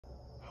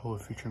Hello,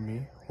 Future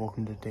Me.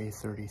 Welcome to day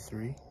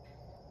 33.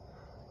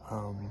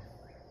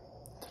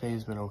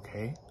 Today's been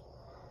okay.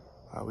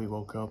 We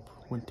woke up,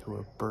 went to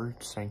a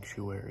bird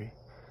sanctuary,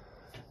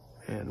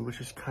 and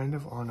which is kind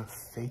of on a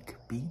fake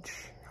beach.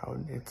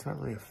 It's not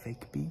really a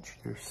fake beach.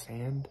 There's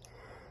sand,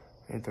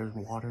 and there's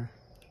water.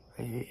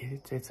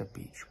 It's a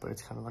beach, but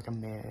it's kind of like a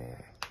meh.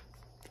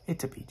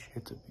 It's a beach.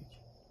 It's a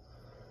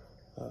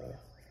beach.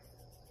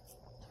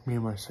 Me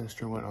and my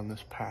sister went on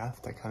this path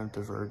that kind of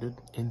diverted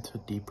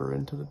deeper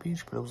into the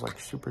beach, but it was like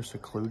super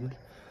secluded.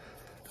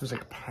 It was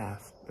like a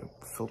path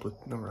filled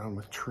around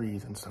with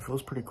trees and stuff. It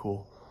was pretty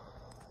cool.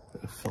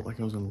 It felt like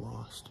I was in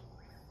Lost.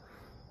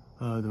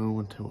 Then we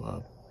went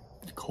to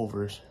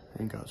Culver's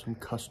and got some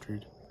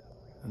custard,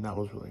 and that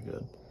was really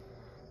good.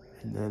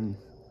 And then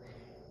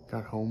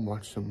got home,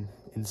 watched some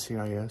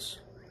NCIS,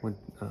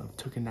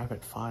 took a nap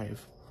at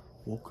 5,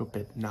 woke up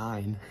at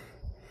 9.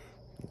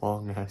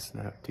 Long ass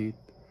nap, dude.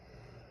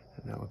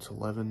 And now it's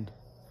 11.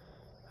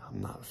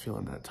 I'm not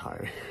feeling that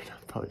tired.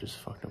 I probably just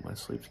fucked up my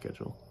sleep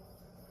schedule.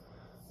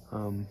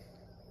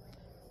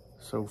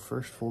 So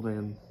first full day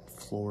in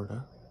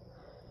Florida.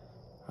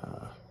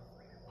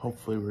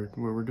 Hopefully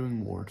we're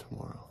doing more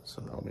tomorrow,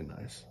 so that'll be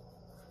nice.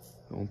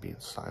 I won't be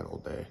inside all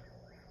day.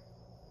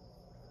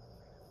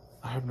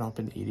 I have not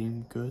been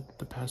eating good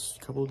the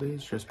past couple of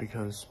days just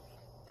because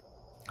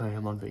I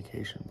am on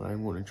vacation, but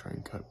I'm going to try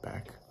and cut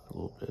back a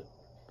little bit.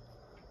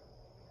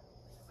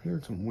 I'm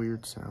hearing some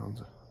weird sounds.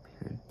 I'm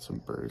hearing some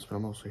birds, but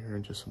I'm also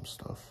hearing just some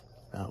stuff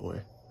that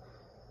way.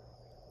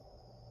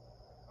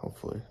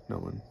 Hopefully no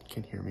one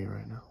can hear me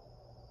right now.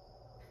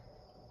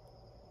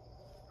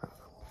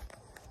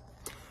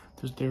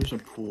 There's a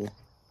pool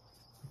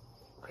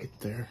right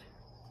there,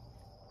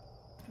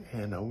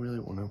 and I really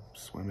want to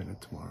swim in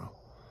it tomorrow,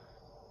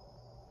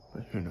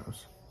 but who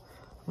knows.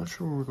 I'm not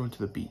sure when we're going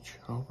to the beach.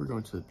 I hope we're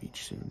going to the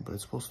beach soon, but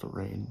it's supposed to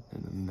rain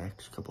in the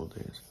next couple of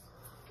days.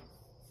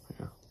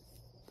 Yeah.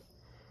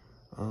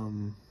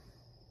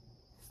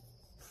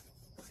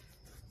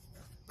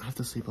 I have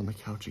to sleep on the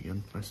couch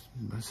again.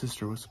 My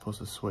sister was supposed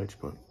to switch,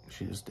 but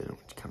she just didn't,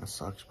 which kind of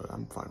sucks, but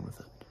I'm fine with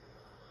it.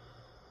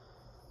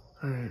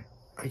 Alright,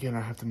 again,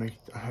 I have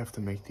to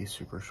make these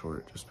super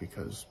short just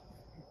because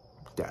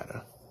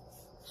data.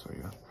 So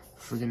yeah, if you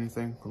forget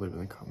anything, leave it in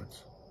the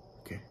comments.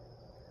 Okay,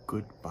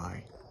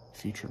 goodbye,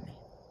 Future Me.